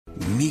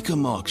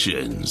Mecum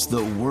Auctions,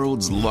 the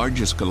world's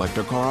largest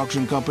collector car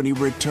auction company,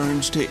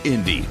 returns to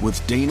Indy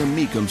with Dana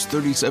Mecum's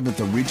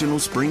 37th Regional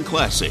Spring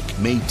Classic,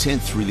 May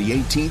 10th through the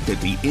 18th at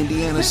the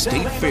Indiana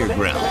State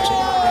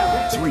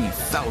Fairgrounds.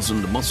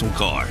 3,000 muscle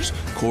cars,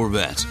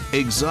 Corvettes,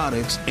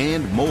 exotics,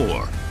 and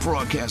more.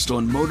 Broadcast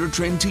on Motor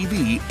Trend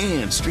TV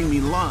and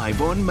streaming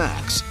live on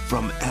Max.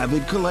 From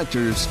avid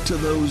collectors to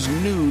those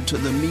new to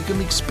the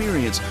Mecum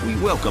experience, we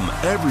welcome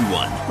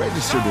everyone.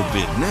 Register to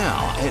bid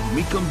now at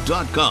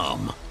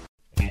Mecum.com.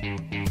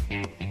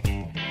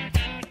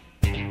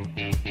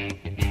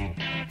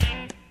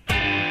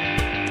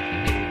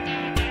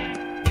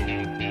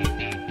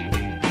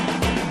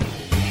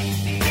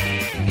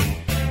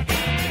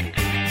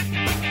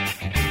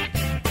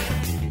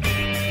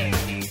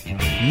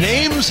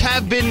 Names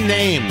have been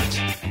named.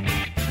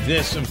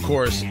 This, of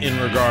course, in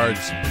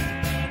regards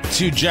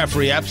to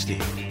Jeffrey Epstein.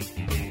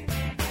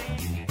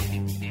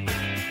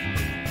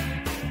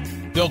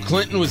 Bill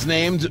Clinton was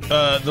named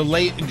the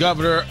late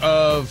governor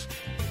of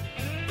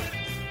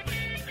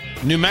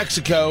New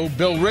Mexico.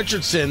 Bill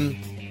Richardson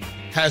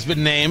has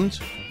been named.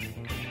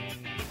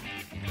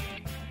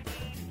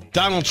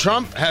 Donald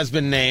Trump has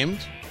been named.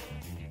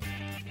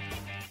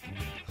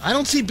 I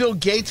don't see Bill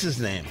Gates'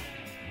 name,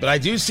 but I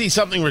do see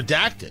something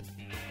redacted.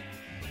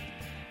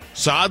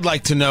 So I'd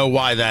like to know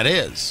why that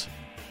is.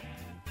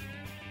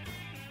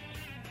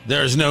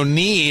 There's no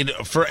need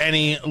for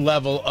any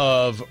level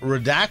of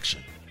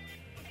redaction.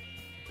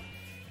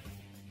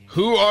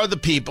 Who are the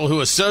people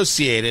who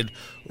associated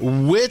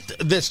with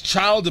this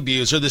child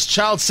abuser, this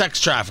child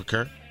sex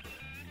trafficker,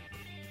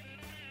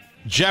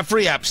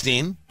 Jeffrey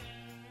Epstein?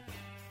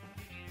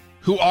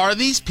 Who are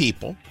these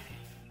people?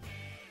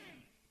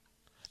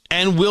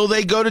 And will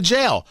they go to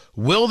jail?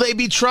 Will they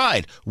be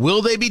tried?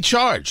 Will they be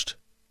charged?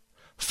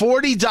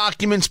 40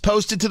 documents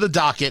posted to the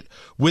docket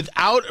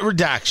without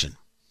redaction.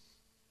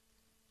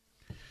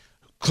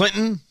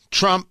 Clinton,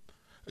 Trump,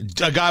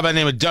 a guy by the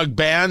name of Doug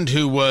Band,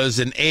 who was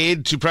an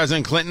aide to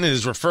President Clinton,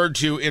 is referred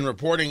to in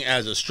reporting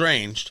as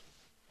estranged.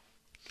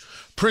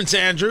 Prince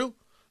Andrew,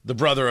 the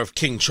brother of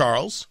King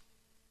Charles.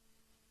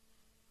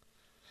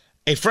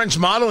 A French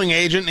modeling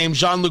agent named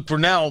Jean-Luc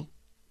Brunel,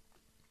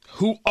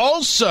 who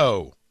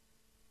also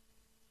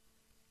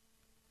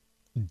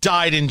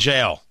died in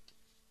jail,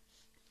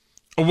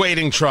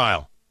 awaiting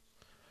trial.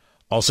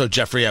 Also,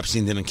 Jeffrey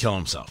Epstein didn't kill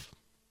himself.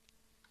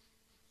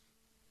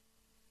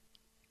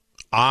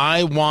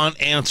 I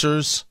want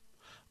answers.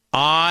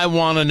 I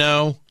want to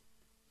know.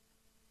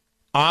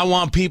 I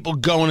want people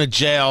going to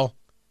jail.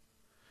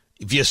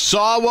 If you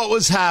saw what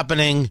was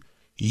happening,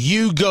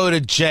 you go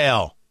to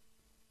jail.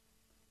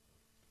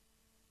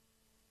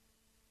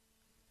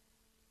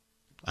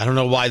 I don't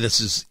know why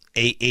this is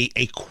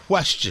a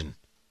question.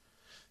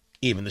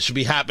 Even this should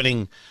be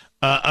happening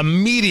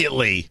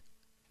immediately,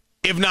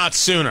 if not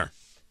sooner.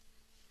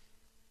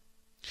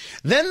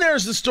 Then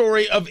there's the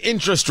story of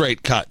interest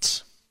rate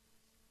cuts.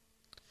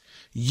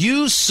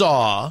 You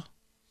saw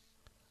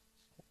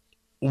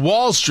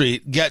Wall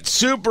Street get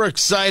super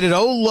excited.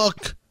 Oh,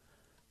 look,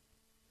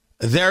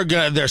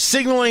 they're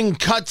signaling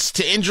cuts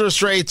to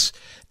interest rates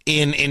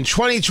in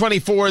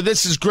 2024.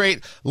 This is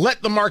great.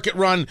 Let the market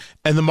run.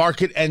 And the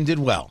market ended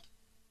well.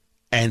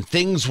 And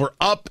things were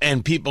up,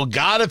 and people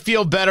got to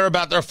feel better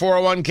about their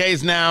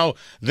 401ks now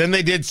than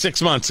they did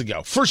 6 months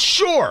ago. For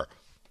sure.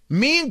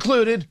 Me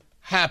included,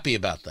 happy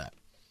about that.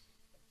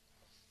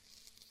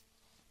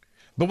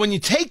 But when you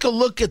take a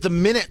look at the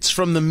minutes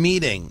from the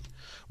meeting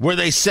where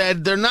they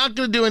said they're not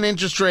going to do an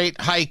interest rate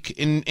hike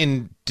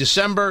in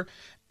December,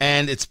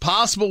 and it's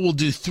possible we'll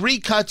do 3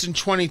 cuts in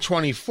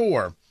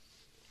 2024,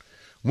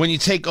 when you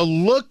take a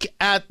look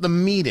at the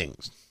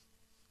meetings,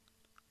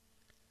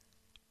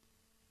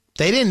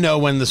 they didn't know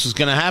when this was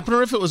going to happen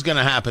or if it was going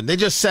to happen. They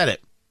just said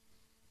it.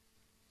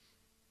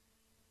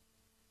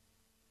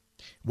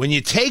 When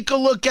you take a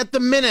look at the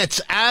minutes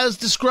as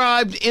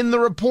described in the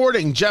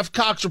reporting, Jeff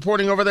Cox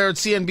reporting over there at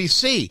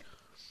CNBC,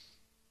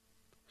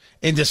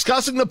 in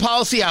discussing the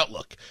policy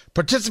outlook,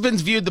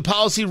 participants viewed the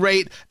policy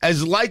rate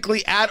as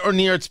likely at or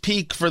near its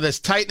peak for this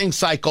tightening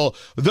cycle,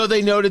 though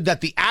they noted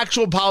that the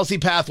actual policy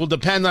path will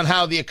depend on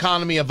how the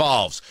economy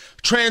evolves.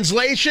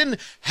 Translation,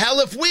 hell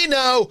if we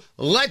know,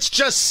 let's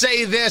just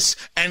say this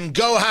and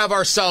go have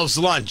ourselves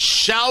lunch,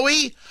 shall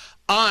we?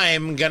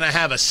 I'm going to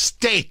have a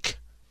steak.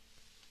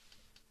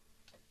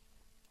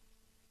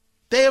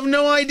 They have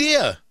no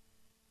idea.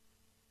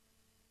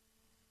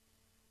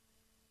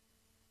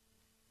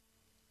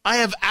 They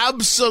have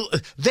absolutely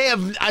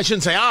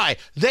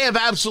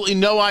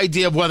no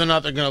idea of whether or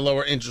not they're going to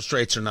lower interest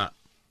rates or not.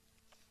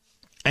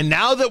 And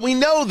now that we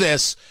know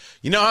this,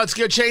 you know how it's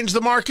going to change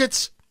the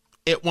markets?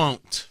 It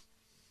won't.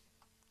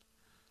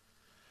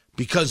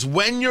 Because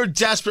when you're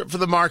desperate for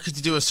the market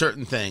to do a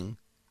certain thing,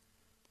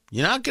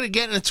 you're not going to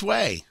get in its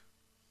way.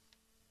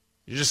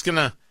 You're just going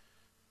to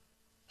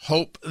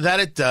hope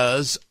that it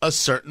does a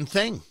certain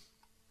thing.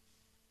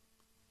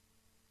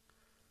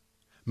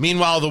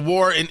 Meanwhile, the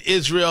war in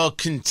Israel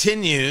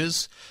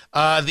continues.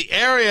 The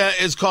area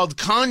is called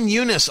Khan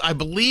Yunis. I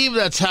believe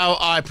that's how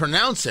I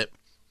pronounce it.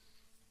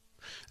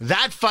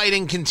 That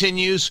fighting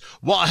continues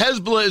while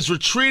Hezbollah is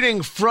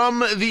retreating from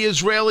the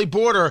Israeli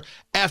border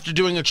after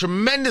doing a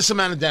tremendous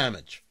amount of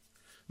damage.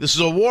 This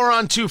is a war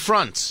on two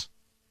fronts.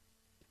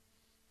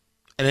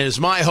 And it is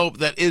my hope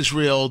that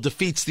Israel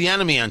defeats the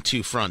enemy on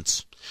two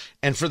fronts.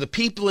 And for the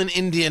people in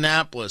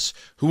Indianapolis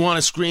who want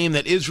to scream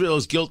that Israel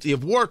is guilty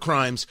of war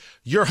crimes,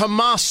 you're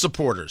Hamas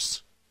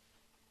supporters.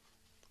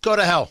 Go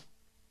to hell.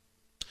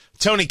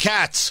 Tony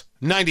Katz,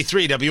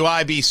 93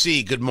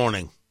 WIBC. Good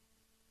morning.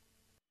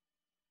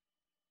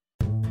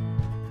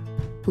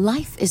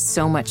 Life is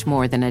so much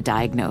more than a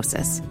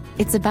diagnosis.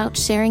 It's about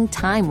sharing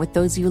time with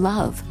those you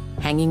love,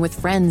 hanging with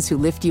friends who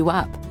lift you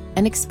up,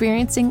 and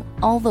experiencing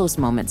all those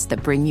moments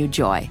that bring you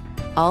joy.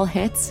 All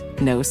hits,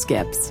 no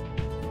skips.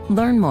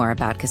 Learn more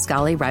about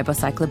Kisqali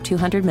Ribociclib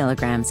 200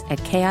 milligrams at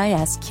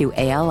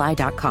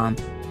KISQALI.com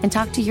and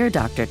talk to your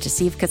doctor to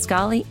see if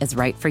Kisqali is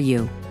right for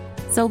you.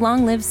 So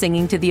long live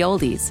singing to the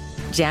oldies,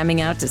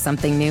 jamming out to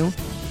something new,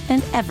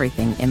 and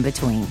everything in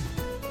between.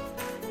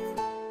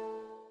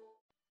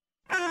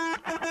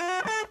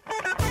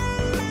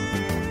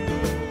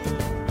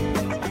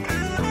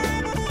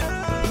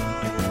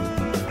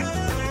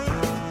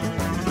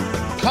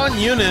 Khan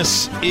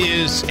Yunis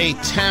is a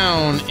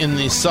town in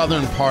the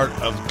southern part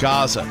of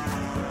Gaza.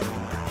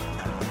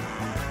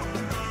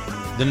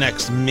 The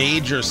next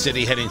major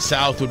city heading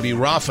south would be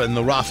Rafah and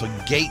the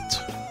Rafah Gate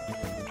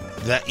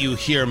that you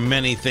hear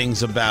many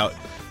things about.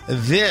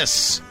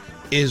 This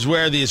is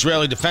where the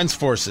Israeli Defense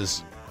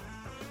Forces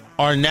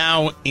are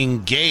now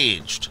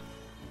engaged.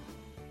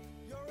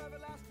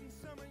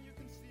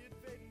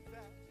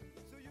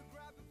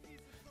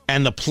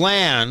 And the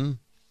plan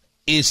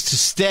is to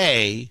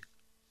stay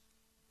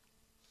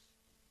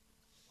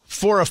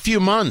for a few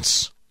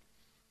months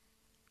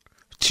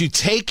to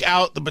take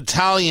out the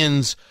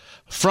battalions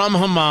from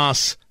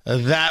Hamas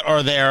that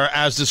are there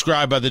as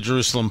described by the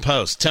Jerusalem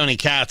Post. Tony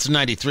Katz,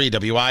 93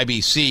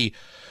 WIBC.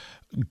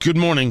 Good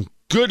morning.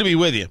 Good to be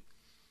with you.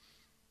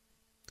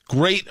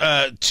 Great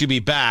to be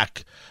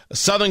back.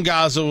 Southern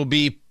Gaza will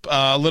be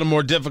a little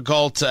more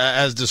difficult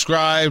as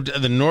described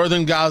than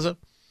northern Gaza.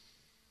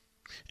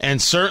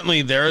 And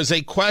certainly there is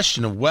a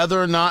question of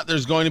whether or not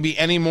there's going to be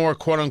any more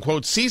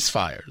quote-unquote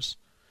ceasefires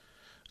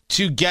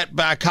to get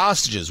back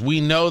hostages.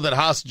 We know that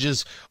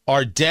hostages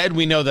are dead.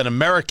 We know that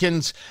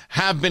Americans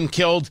have been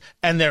killed,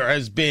 and there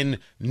has been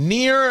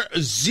near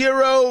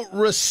zero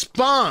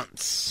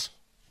response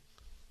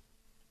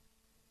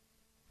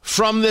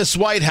from this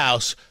White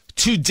House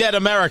to dead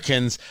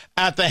Americans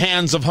at the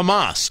hands of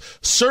Hamas.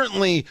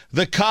 Certainly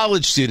the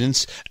college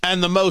students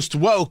and the most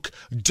woke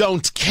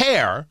don't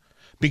care,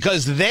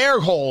 because their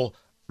whole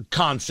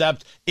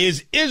concept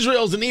is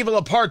Israel's an evil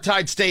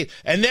apartheid state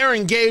and they're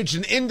engaged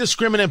in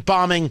indiscriminate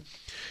bombing.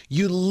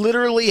 You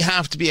literally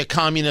have to be a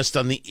communist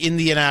on the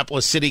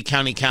Indianapolis City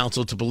County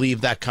Council to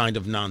believe that kind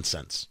of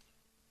nonsense.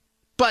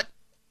 But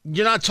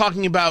you're not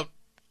talking about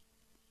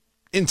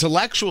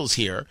intellectuals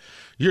here.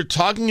 You're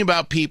talking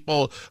about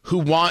people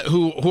who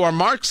are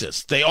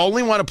Marxists. They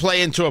only want to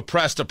play into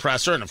oppressed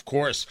oppressor, and of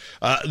course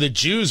the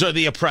Jews are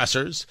the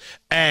oppressors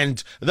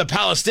and the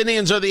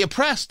Palestinians are the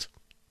oppressed.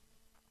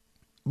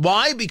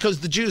 Why? Because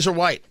the Jews are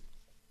white.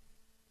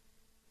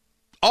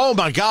 Oh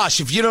my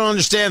gosh, if you don't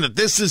understand that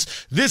this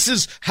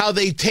is how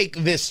they take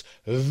this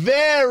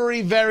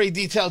very, very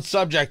detailed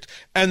subject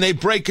and they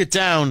break it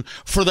down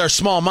for their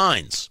small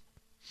minds.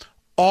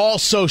 All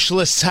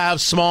socialists have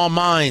small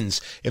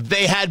minds. If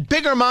they had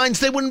bigger minds,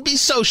 they wouldn't be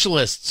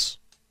socialists.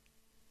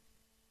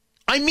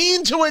 I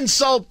mean to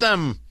insult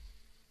them.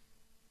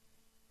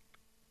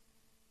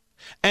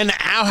 And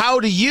how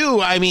do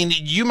you,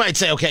 you might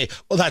say, okay,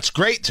 well, that's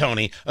great,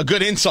 Tony. A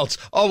good insult's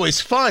always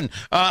fun.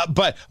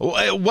 But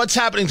what's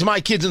happening to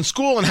my kids in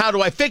school and how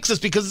do I fix this?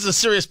 Because it's a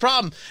serious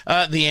problem.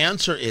 The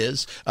answer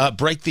is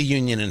break the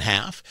union in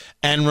half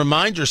and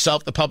remind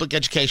yourself that public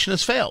education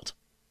has failed.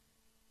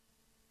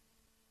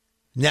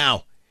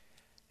 Now,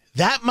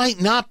 that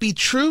might not be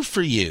true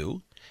for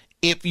you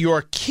if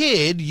your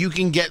kid you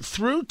can get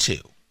through to.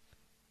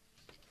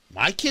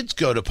 My kids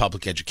go to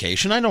public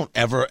education. I don't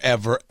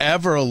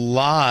ever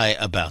lie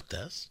about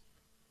this.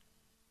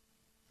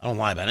 I don't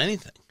lie about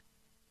anything.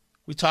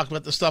 We talk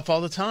about this stuff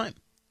all the time.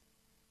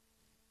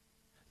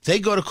 They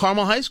go to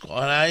Carmel High School,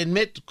 and I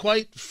admit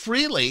quite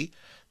freely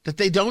that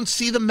they don't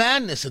see the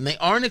madness, and they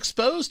aren't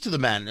exposed to the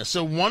madness.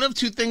 So one of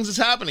two things is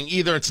happening.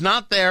 Either it's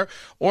not there,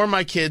 or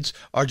my kids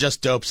are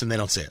just dopes and they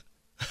don't see it.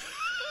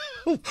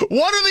 One or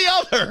the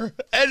other,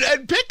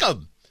 and pick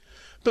them.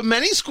 But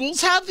many schools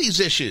have these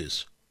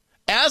issues.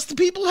 Ask the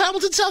people of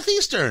Hamilton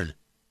Southeastern.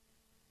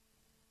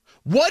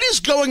 What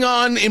is going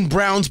on in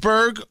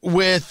Brownsburg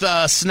with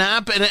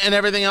SNAP and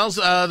everything else?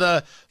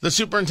 The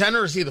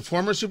superintendent, or is he the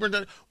former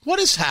superintendent? What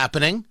is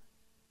happening?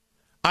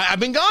 I've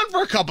been gone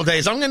for a couple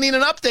days. I'm going to need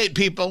an update,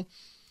 people.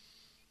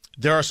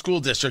 There are school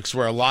districts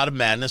where a lot of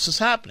madness is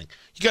happening.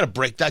 You got to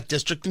break that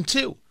district in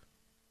two.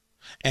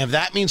 And if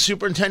that means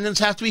superintendents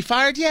have to be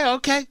fired, yeah,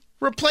 okay.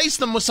 Replace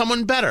them with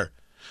someone better.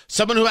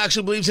 Someone who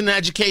actually believes in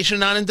education,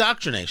 not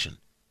indoctrination.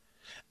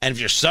 And if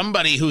you're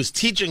somebody who's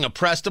teaching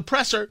oppressed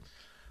oppressor,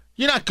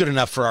 You're not good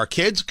enough for our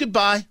kids.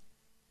 Goodbye.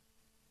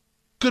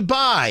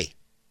 Goodbye.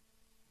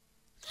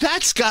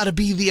 That's got to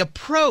be the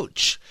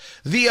approach.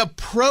 The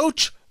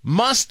approach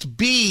must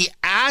be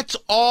at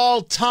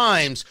all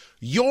times,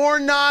 you're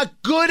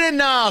not good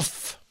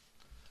enough.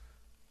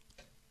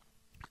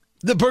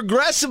 The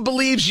progressive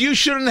believes you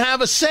shouldn't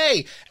have a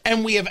say,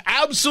 and we have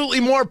absolutely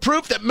more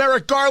proof that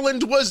Merrick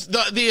Garland was,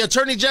 the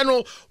Attorney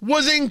General,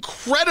 was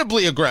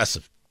incredibly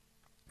aggressive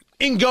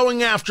in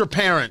going after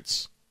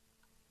parents.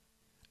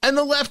 And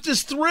the left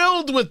is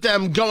thrilled with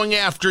them going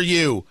after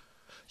you.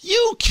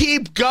 You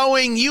keep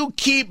going, you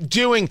keep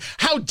doing.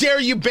 How dare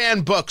you ban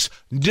books?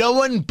 No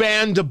one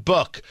banned a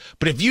book.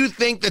 But if you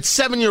think that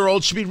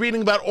 7-year-olds should be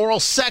reading about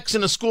oral sex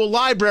in a school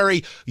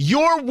library,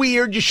 you're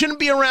weird. You shouldn't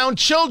be around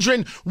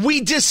children.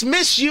 We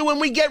dismiss you and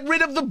we get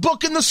rid of the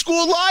book in the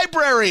school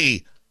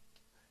library.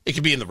 It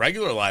could be in the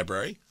regular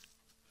library.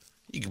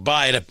 You can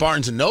buy it at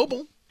Barnes &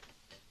 Noble.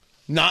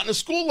 Not in a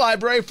school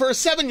library for a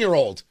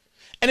 7-year-old.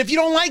 And if you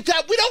don't like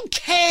that, we don't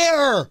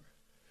care.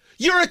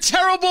 You're a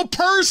terrible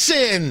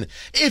person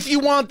if you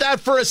want that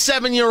for a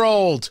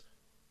 7-year-old.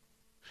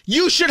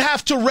 You should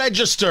have to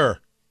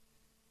register.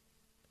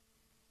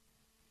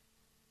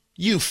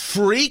 You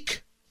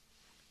freak.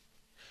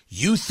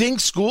 You think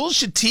schools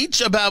should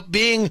teach about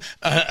being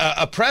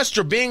oppressed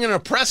or being an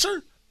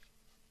oppressor?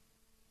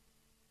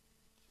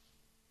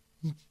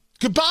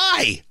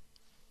 Goodbye.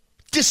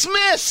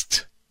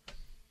 Dismissed.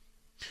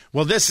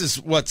 Well, this is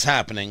what's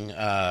happening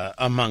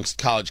amongst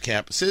college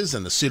campuses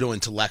and the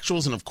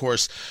pseudo-intellectuals and, of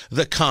course,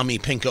 the commie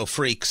pinko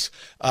freaks,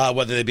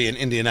 whether they be in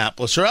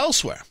Indianapolis or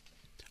elsewhere.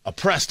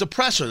 Oppressed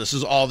oppressor. This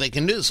is all they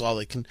can do. This is all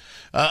they can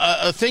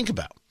think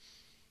about.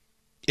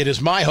 It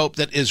is my hope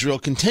that Israel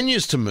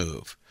continues to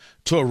move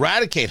to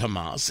eradicate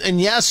Hamas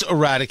and, yes,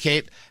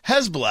 eradicate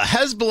Hezbollah.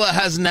 Hezbollah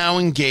has now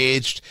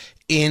engaged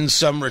in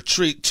some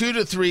retreat, 2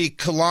 to 3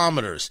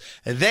 kilometers.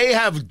 They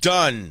have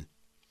done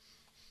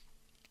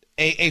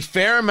a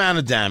fair amount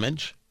of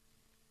damage,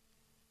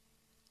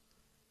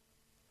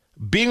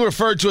 being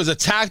referred to as a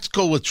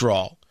tactical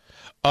withdrawal.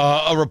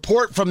 A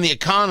report from The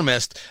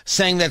Economist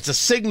saying that's a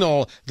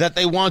signal that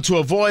they want to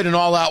avoid an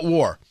all-out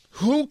war.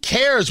 Who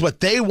cares what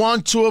they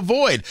want to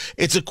avoid?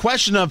 It's a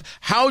question of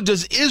how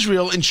does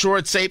Israel ensure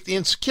its safety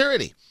and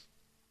security?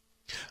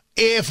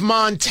 If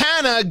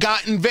Montana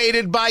got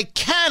invaded by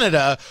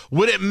Canada,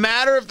 would it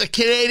matter if the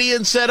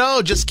Canadians said,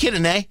 oh, just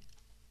kidding, eh?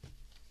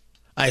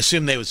 I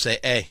assume they would say,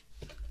 eh.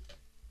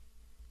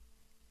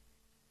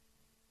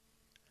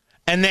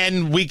 And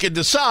then we could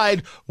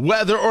decide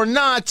whether or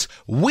not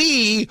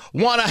we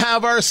want to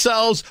have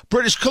ourselves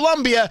British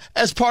Columbia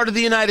as part of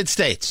the United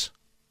States.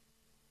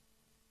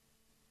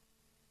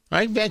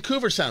 Right?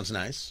 Vancouver sounds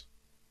nice.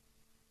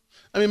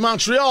 I mean,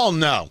 Montreal,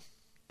 no.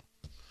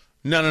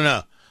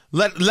 No.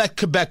 Let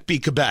Quebec be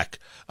Quebec.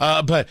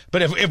 But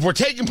if we're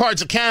taking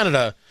parts of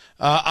Canada,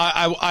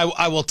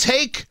 I will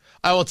take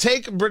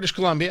British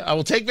Columbia, I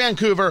will take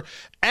Vancouver,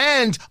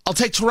 and I'll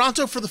take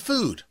Toronto for the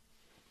food.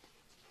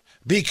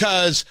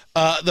 Because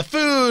the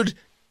food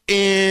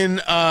in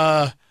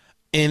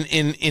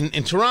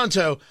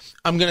Toronto,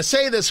 I'm going to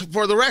say this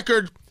for the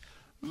record,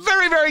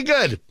 very, very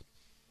good.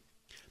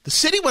 The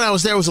city when I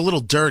was there was a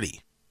little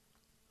dirty,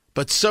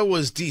 but so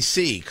was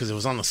D.C. because it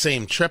was on the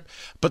same trip.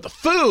 But the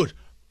food,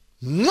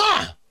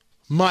 mwah,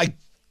 my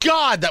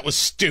God, that was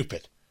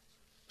stupid.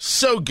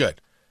 So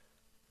good.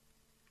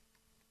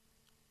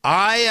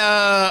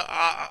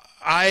 I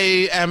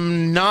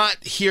am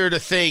not here to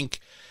think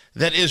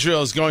that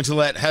Israel is going to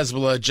let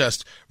Hezbollah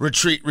just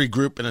retreat,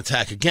 regroup, and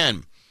attack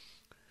again.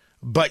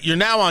 But you're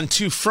now on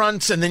 2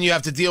 fronts, and then you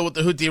have to deal with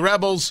the Houthi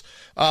rebels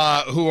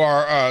who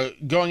are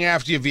going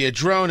after you via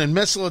drone and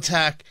missile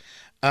attack.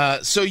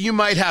 So you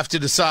might have to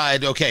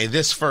decide, okay,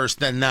 this first,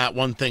 then that,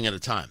 one thing at a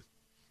time.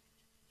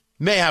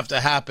 May have to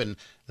happen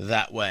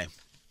that way.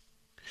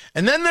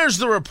 And then there's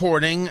the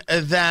reporting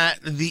that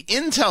the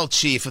intel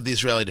chief of the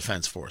Israeli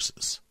Defense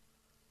Forces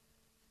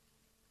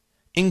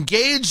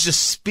engaged a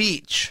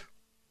speech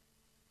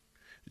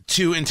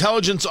to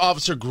intelligence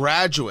officer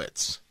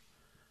graduates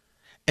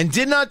and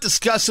did not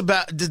discuss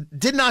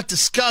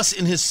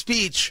in his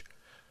speech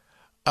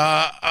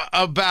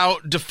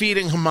about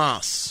defeating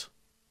Hamas.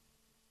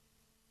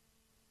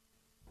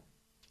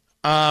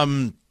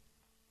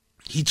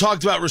 He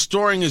talked about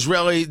restoring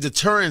Israeli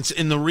deterrence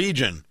in the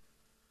region,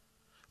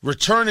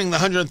 returning the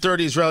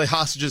 130 Israeli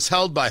hostages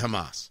held by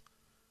Hamas.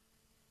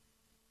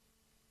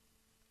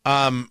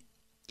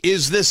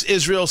 Is this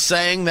Israel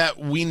saying that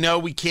we know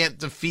we can't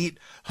defeat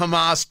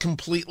Hamas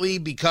completely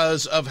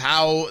because of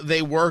how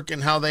they work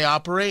and how they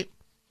operate?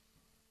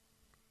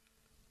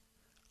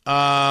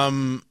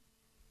 I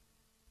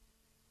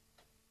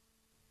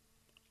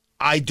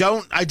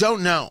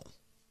don't know.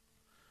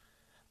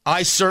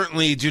 I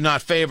certainly do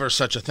not favor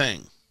such a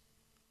thing.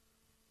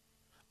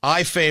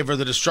 I favor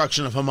the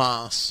destruction of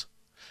Hamas,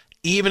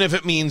 even if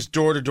it means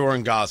door to door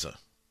in Gaza.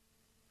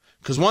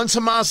 Because once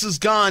Hamas is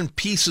gone,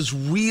 peace is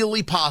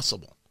really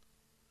possible.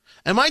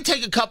 It might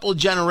take a couple of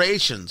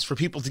generations for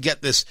people to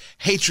get this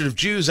hatred of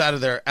Jews out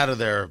of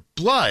their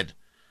blood.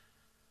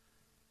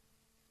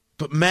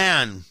 But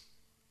man,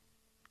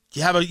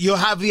 you'll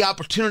have the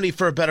opportunity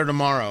for a better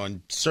tomorrow,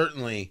 and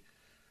certainly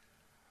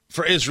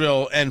for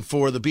Israel and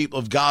for the people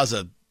of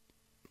Gaza,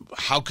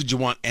 how could you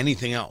want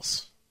anything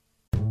else?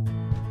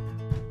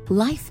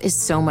 Life is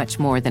so much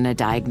more than a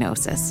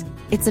diagnosis.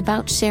 It's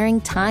about sharing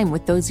time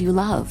with those you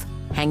love,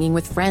 hanging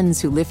with friends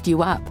who lift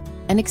you up,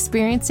 and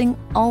experiencing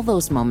all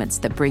those moments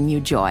that bring you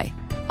joy.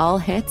 All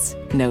hits,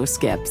 no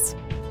skips.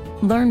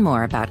 Learn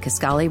more about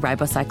Kisqali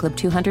Ribociclib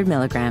 200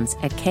 milligrams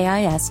at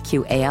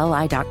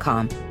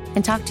KISQALI.com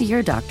and talk to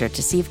your doctor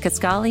to see if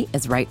Kisqali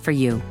is right for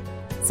you.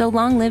 So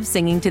long live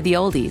singing to the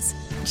oldies,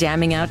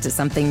 jamming out to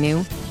something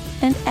new,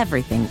 and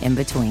everything in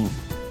between.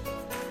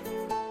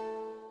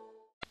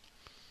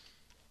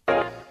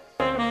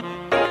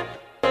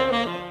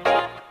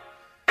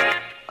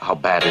 How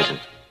bad is it?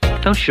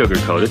 Don't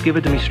sugarcoat it. Give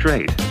it to me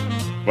straight.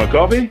 Want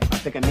coffee? I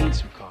think I need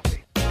some coffee.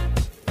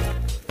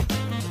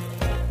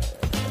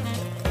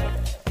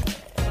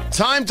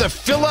 Time to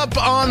fill up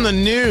on the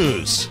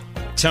news.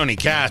 Tony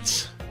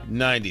Katz,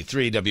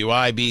 93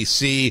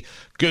 WIBC.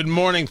 Good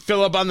morning.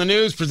 Fill up on the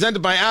news,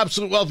 presented by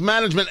Absolute Wealth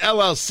Management,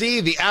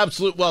 LLC, the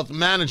Absolute Wealth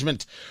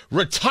Management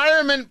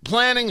Retirement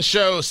Planning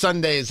Show,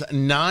 Sundays,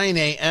 9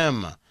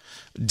 a.m.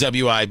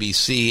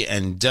 WIBC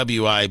and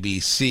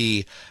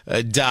WIBC.com.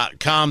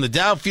 The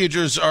Dow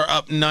futures are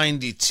up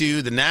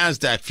 92. The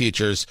NASDAQ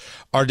futures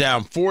are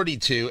down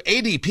 42.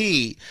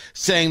 ADP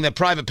saying that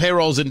private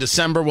payrolls in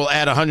December will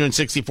add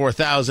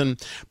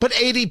 164,000, but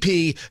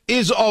ADP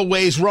is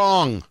always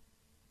wrong.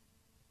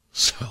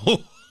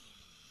 So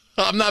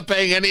I'm not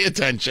paying any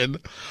attention.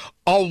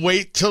 I'll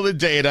wait till the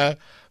data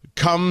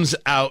comes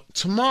out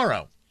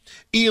tomorrow.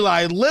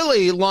 Eli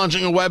Lilly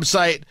launching a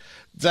website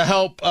to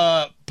help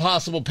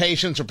possible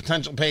patients or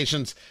potential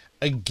patients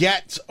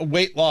get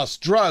weight loss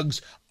drugs.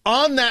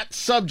 On that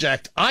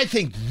subject, I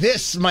think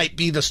this might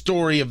be the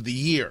story of the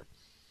year.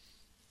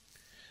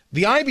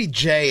 The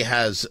IBJ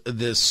has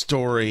this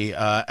story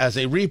as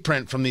a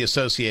reprint from the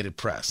Associated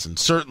Press, and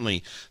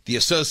certainly the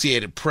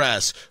Associated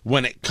Press,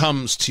 when it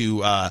comes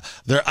to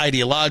their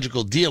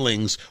ideological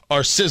dealings,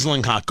 are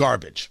sizzling hot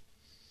garbage.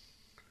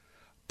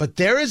 But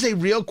there is a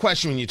real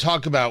question when you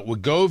talk about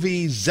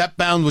Wegovy,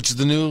 Zepbound, which is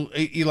the new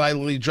Eli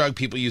Lilly drug,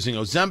 people using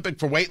Ozempic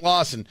for weight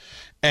loss,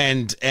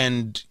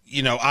 and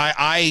you know,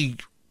 I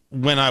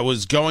when I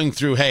was going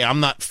through, hey, I'm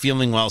not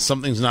feeling well,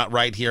 something's not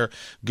right here,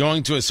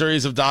 going to a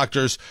series of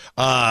doctors,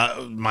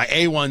 my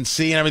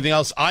A1C and everything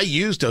else, I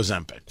used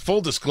Ozempic.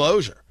 Full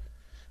disclosure.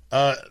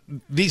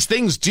 These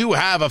things do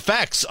have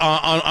effects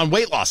on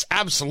weight loss.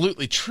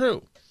 Absolutely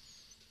true.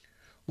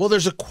 Well,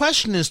 there's a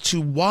question as to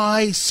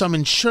why some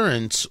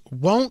insurance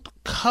won't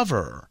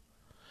cover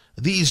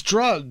these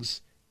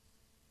drugs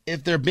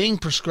if they're being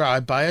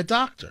prescribed by a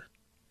doctor.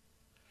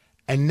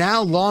 And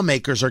now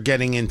lawmakers are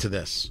getting into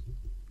this.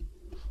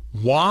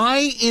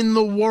 Why in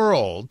the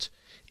world,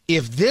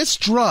 if this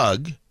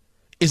drug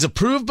is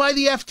approved by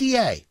the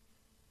FDA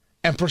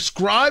and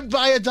prescribed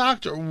by a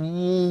doctor,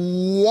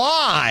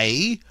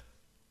 why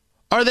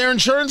are there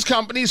insurance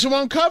companies who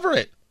won't cover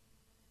it?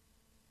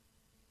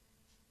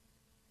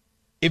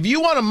 If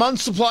you want a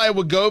month's supply of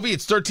Wegovy,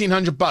 it's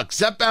 $1,300.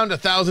 Zepbound,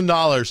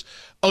 $1,000.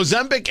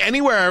 Ozempic,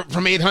 anywhere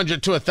from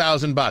 $800 to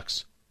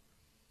 $1,000.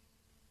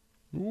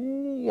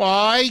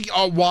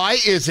 Why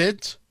is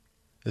it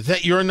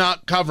that you're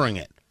not covering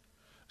it?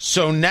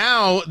 So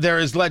now there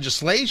is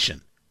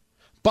legislation,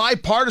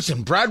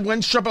 bipartisan. Brad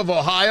Winstrup of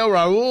Ohio,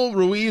 Raul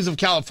Ruiz of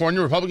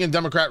California, Republican and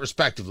Democrat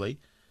respectively,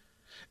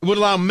 would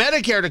allow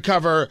Medicare to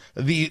cover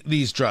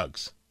these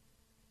drugs.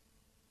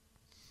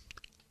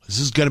 This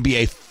is going to be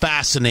a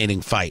fascinating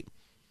fight.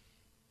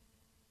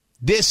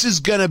 This is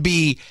going to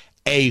be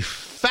a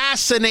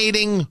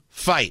fascinating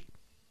fight.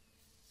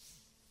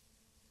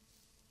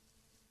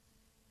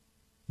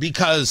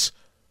 Because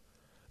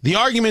the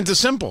argument is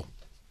simple.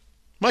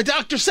 My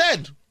doctor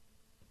said.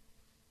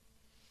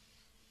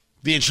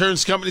 The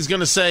insurance company's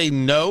going to say,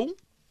 no,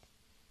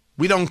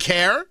 we don't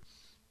care.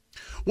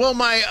 Well,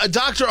 my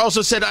doctor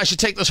also said I should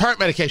take this heart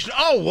medication.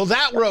 Oh, well,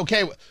 that we're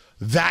okay with.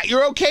 That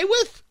you're okay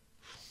with?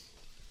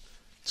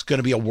 It's going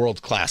to be a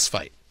world-class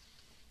fight.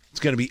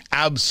 It's going to be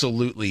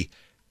absolutely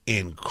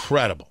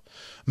incredible.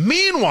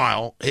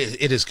 Meanwhile,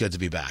 it is good to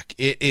be back.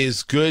 It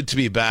is good to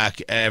be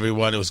back,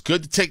 everyone. It was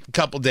good to take a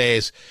couple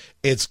days.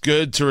 It's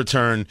good to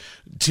return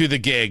to the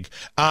gig.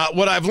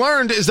 What I've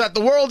learned is that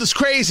the world is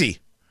crazy,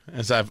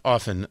 as I've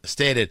often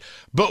stated,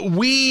 but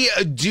we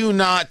do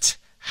not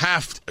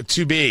have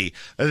to be.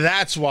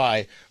 That's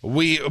why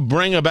we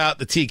bring about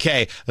the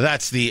TK.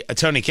 That's the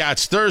Tony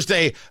Katz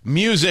Thursday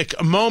Music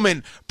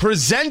Moment,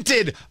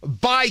 presented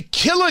by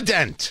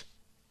Kilodent.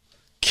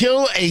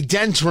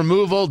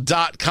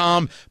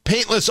 KillaDentRemoval.com.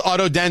 Paintless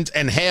auto dent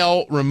and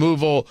hail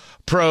removal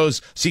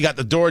pros. So you got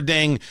the door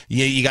ding,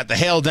 you got the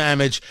hail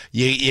damage,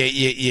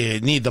 you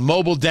need the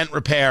mobile dent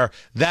repair.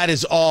 That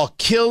is all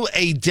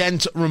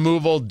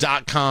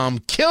KillaDentRemoval.com.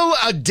 Kill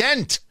a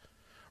dent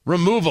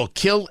removal.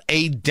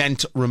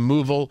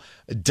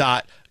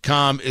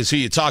 KillaDentRemoval.com is who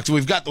you talk to.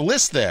 We've got the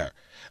list there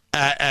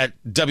at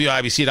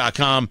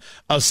WIBC.com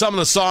of some of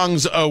the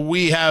songs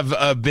we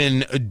have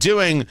been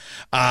doing.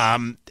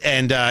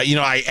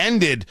 I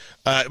ended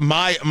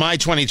my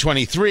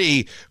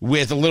 2023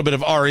 with a little bit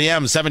of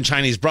REM, Seven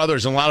Chinese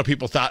Brothers, and a lot of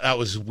people thought that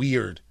was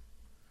weird.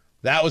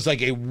 That was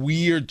like a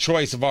weird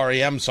choice of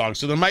REM song.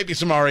 So there might be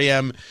some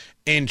REM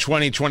in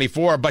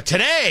 2024. But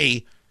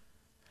today,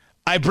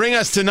 I bring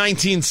us to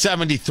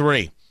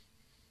 1973.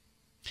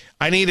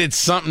 I needed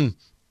something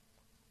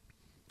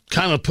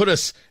kind of put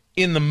us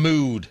in the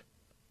mood.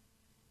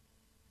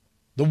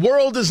 The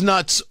world is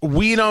nuts.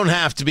 We don't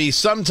have to be.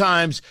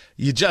 Sometimes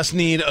you just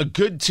need a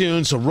good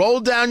tune. So roll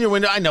down your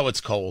window. I know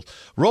it's cold.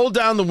 Roll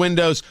down the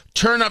windows.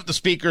 Turn up the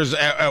speakers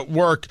at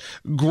work.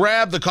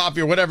 Grab the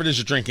coffee or whatever it is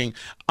you're drinking.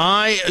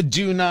 I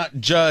do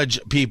not judge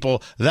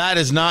people. That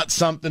is not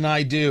something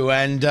I do.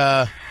 And,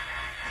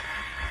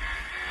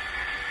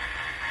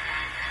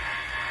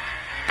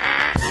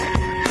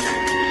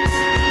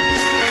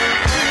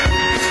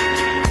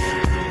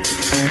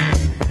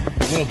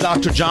 little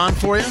Dr. John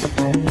for you.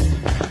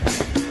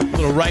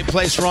 Little right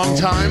place, wrong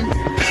time.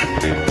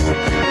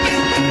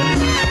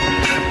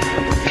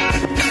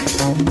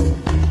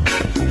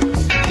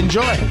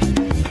 Enjoy.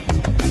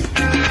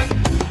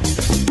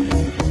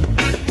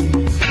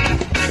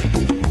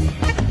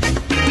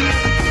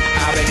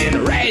 I've been in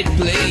the right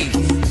place,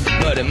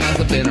 but it must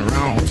have been the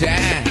wrong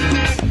time.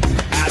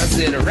 I done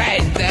said the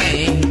right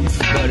thing,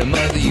 but it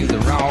must have used the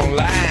wrong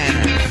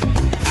line.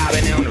 I've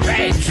been on the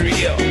right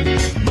trail,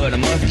 but I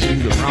must have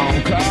used the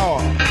wrong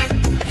car.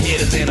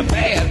 Hit us in a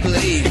bad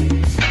place,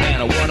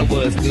 and I wonder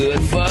what's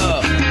good for.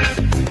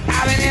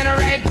 I've been in the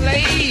right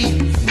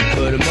place,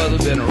 but it must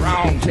have been the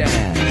wrong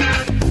time.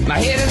 My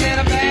head is in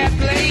a bad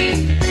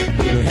place,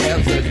 but I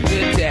have such a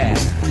good time.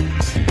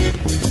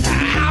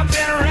 I've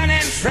been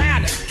running,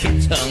 trying to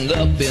get hung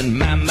up in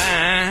my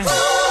mind.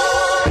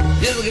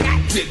 Just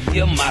got to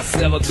give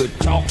myself a good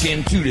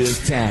talking to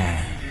this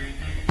time.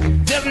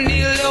 Just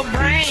need a little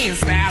brain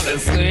salad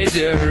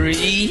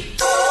surgery.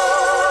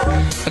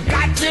 I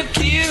got to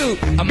cue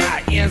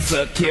my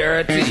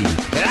insecurity.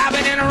 That I've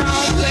been in the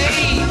wrong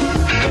place,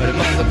 but it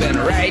must have been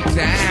the right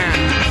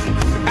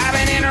time. I've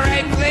been in the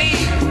right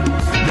place,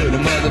 but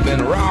it must have been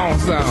the wrong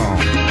song.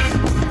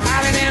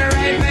 I've been in the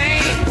right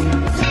vein,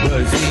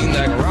 but it seems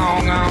like a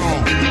wrong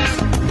on.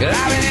 That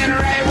I've been in the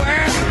right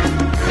world,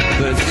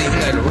 but it seems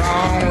like a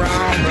wrong.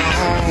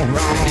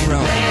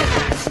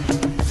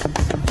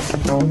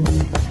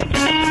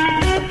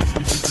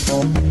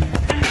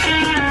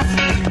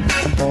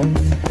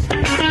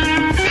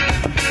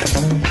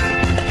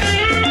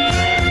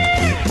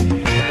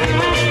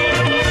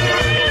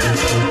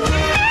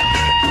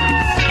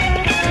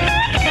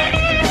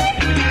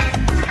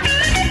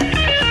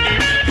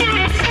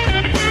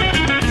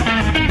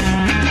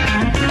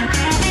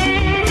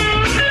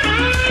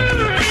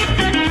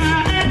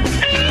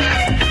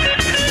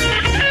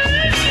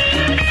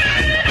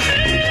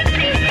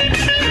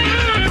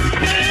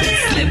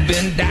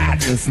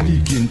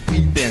 Sneaking,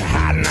 peeping,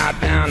 hiding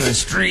out down the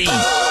street.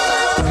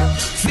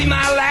 See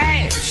my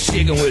life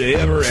shaking with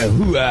every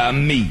who I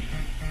meet.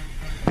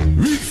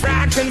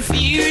 Refried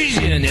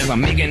confusion as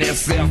I'm making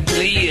itself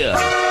clear.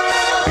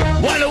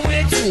 Wonder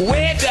which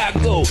way I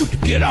go to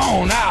get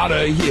on out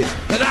of here.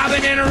 Cause I've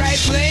been in the right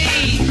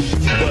place,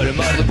 but it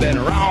must have been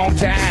the wrong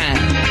time.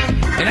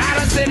 And I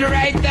done said the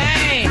right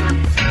thing,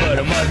 but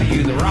I must have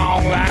used the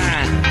wrong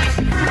line.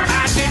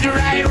 I took the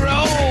right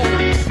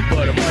road,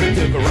 but I must have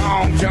took a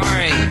wrong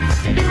turn.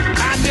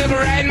 I took the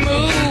right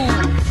move,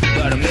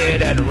 but I made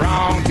it at the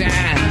wrong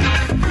time.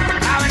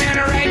 I've been in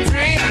the right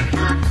trail,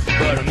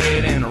 but I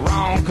made it in the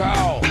wrong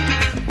call.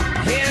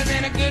 Head is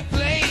in a good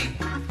place,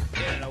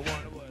 and I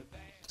wonder what's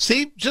bad.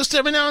 See, just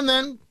every now and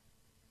then,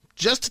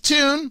 just a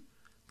tune,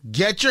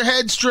 get your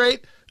head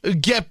straight,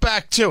 get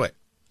back to it.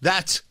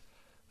 That's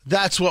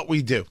what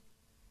we do.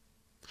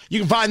 You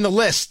can find the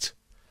list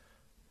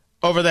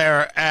over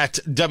there at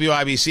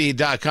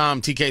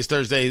WIBC.com. TK's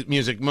Thursday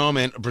Music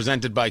Moment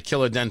presented by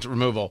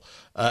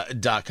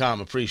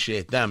KillerDentRemoval.com.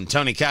 Appreciate them.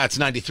 Tony Katz,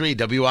 93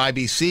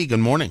 WIBC. Good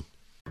morning.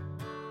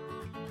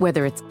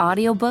 Whether it's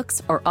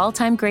audiobooks or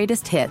all-time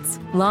greatest hits,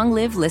 long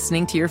live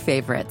listening to your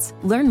favorites.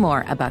 Learn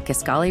more about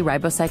Kisqali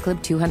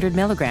Ribociclib 200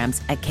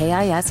 milligrams at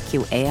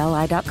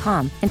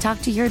KISQALI.com and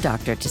talk to your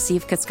doctor to see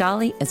if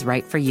Kisqali is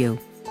right for you.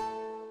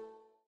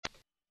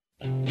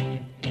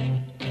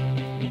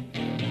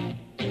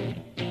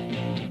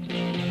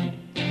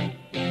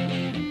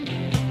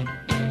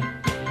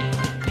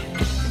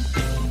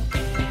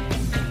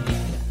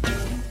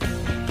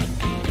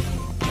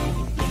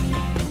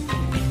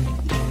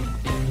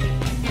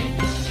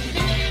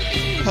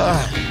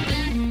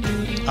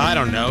 I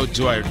don't know.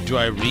 Do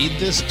I read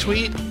this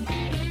tweet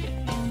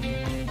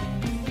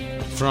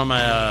from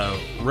a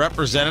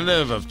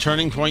representative of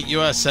Turning Point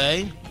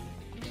USA?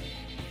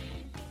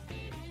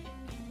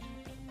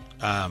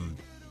 I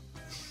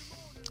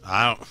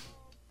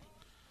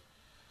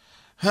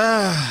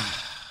don't.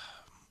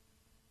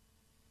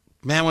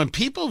 Man, when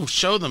people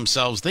show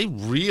themselves, they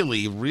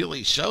really,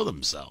 really show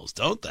themselves,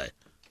 don't they?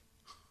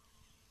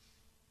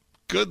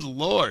 Good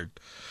Lord.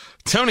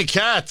 Tony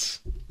Katz.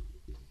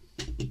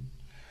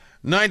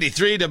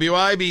 93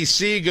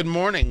 WIBC, good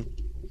morning.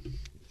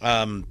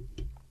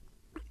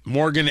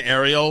 Morgan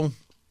Ariel.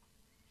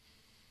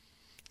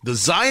 The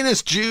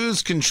Zionist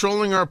Jews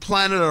controlling our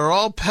planet are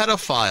all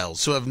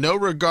pedophiles who have no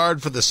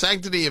regard for the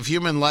sanctity of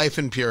human life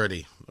and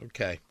purity.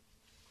 Okay.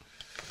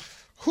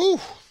 Whew.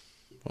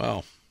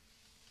 Well,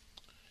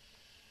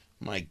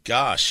 my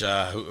gosh,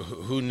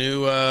 who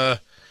knew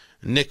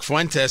Nick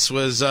Fuentes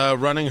was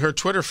running her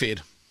Twitter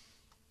feed?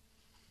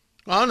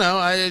 Oh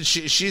no,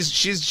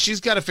 she's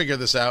got to figure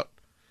this out.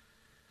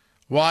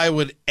 Why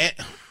would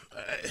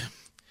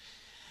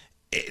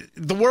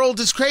the world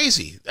is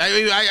crazy?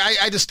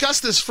 I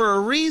discussed this for a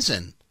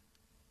reason.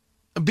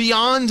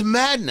 Beyond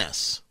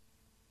madness.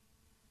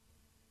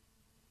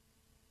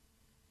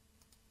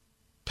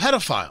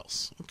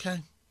 Pedophiles.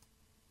 Okay.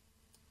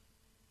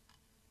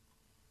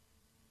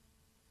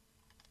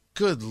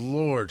 Good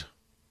Lord.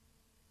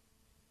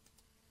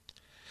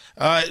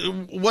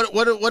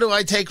 What do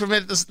I take from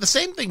it? The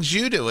same things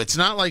you do. It's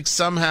not like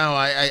somehow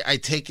I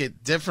take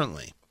it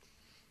differently.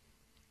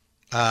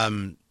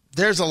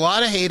 There's a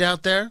lot of hate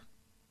out there.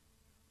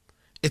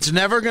 It's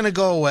never going to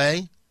go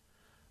away.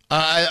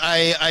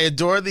 I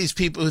adore these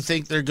people who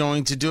think they're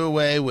going to do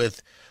away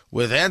with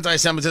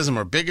anti-Semitism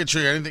or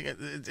bigotry or anything.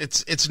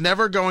 It's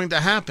never going to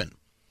happen.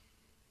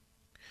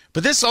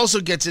 But this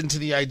also gets into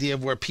the idea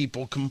of where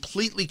people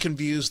completely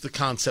confuse the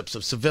concepts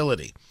of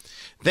civility.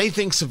 They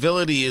think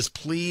civility is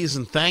please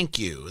and thank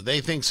you. They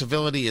think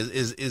civility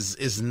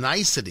is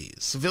niceties.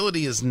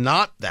 Civility is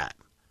not that.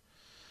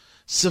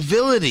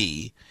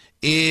 Civility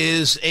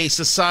is a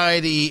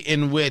society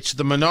in which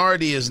the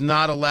minority is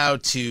not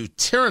allowed to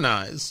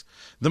tyrannize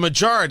the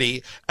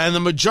majority, and the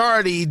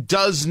majority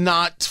does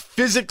not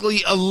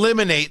physically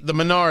eliminate the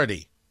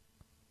minority.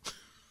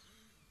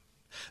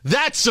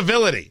 That's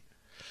civility.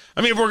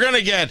 I mean, if we're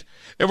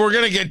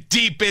gonna get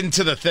deep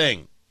into the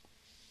thing,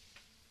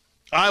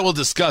 I will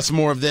discuss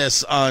more of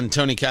this on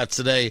Tony Katz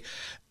today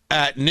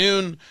at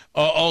noon.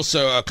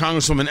 Also,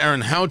 Congresswoman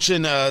Erin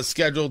Houchin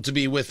scheduled to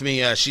be with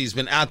me. She's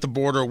been at the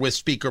border with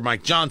Speaker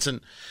Mike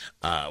Johnson.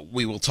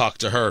 We will talk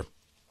to her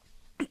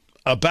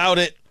about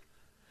it.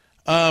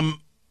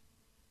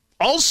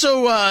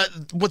 Also,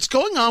 what's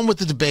going on with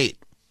the debate?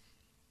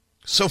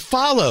 So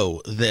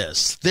follow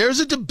this. There's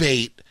a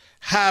debate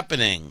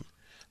happening,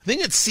 I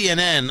think it's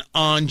CNN,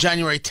 on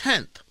January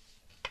 10th,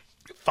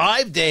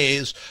 5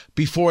 days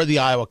before the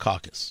Iowa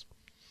caucus.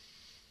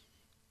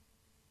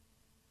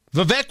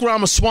 Vivek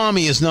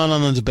Ramaswamy is not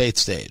on the debate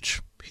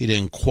stage. He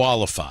didn't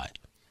qualify.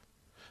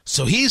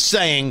 So he's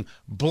saying,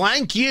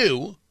 blank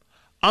you,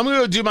 I'm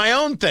going to do my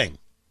own thing.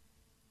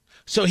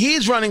 So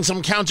he's running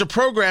some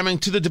counter-programming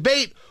to the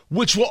debate,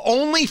 which will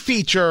only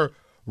feature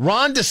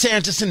Ron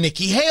DeSantis and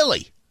Nikki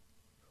Haley,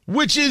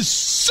 which is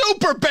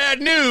super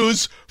bad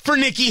news for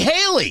Nikki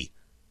Haley.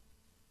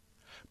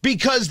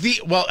 Because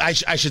I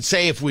should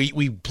say, if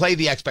we play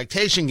the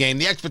expectation game,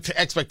 the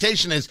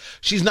expectation is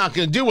she's not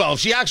going to do well. If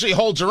she actually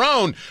holds her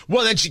own,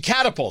 well, then she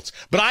catapults.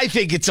 But I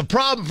think it's a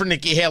problem for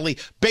Nikki Haley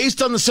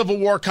based on the Civil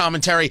War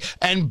commentary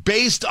and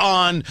based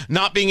on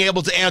not being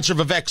able to answer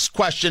Vivek's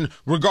question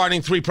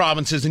regarding 3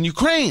 provinces in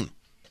Ukraine.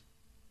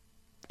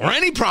 Or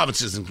any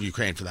provinces in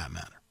Ukraine, for that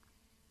matter.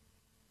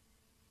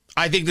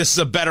 I think this is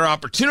a better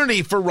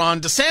opportunity for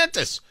Ron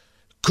DeSantis.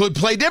 Could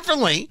play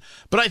differently,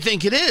 but I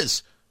think it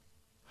is.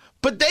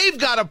 But they've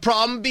got a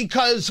problem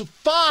because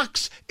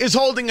Fox is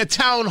holding a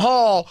town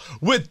hall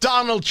with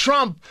Donald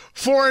Trump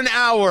for an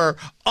hour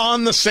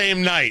on the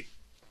same night.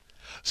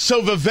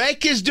 So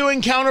Vivek is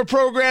doing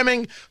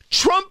counter-programming.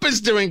 Trump is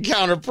doing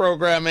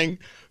counter-programming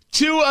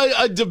to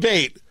a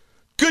debate.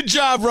 Good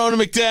job, Ronna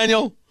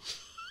McDaniel.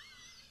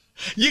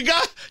 You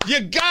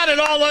got it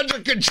all under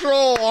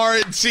control,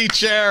 RNC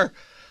chair.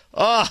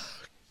 Oh,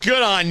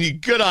 good on you.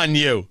 Good on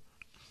you.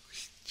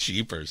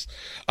 Jeepers.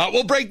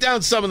 We'll break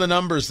down some of the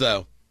numbers,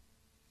 though.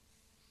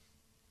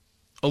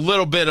 A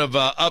little bit of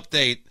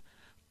update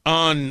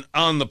on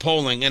the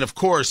polling. And, of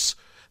course,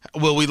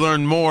 will we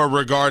learn more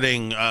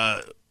regarding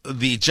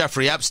the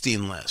Jeffrey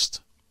Epstein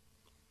list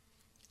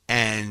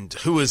and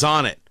who is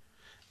on it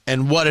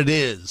and what it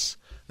is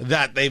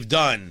that they've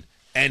done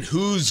and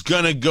who's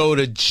going to go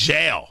to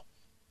jail.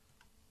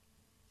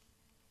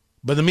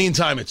 But in the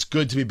meantime, it's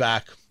good to be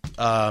back.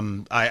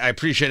 I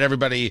appreciate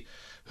everybody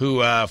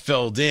who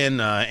filled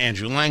in,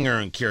 Andrew Langer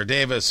and Keira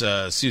Davis,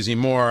 Susie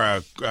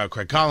Moore,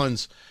 Craig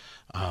Collins.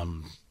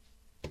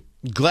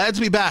 Glad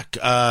to be back.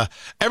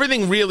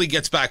 Everything really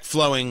gets back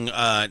flowing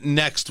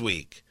next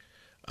week.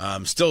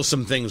 Still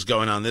some things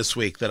going on this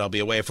week that I'll be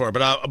away for,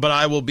 but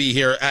I will be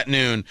here at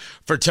noon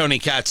for Tony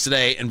Katz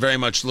today, and very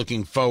much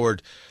looking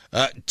forward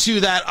to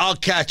that. I'll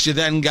catch you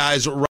then, guys.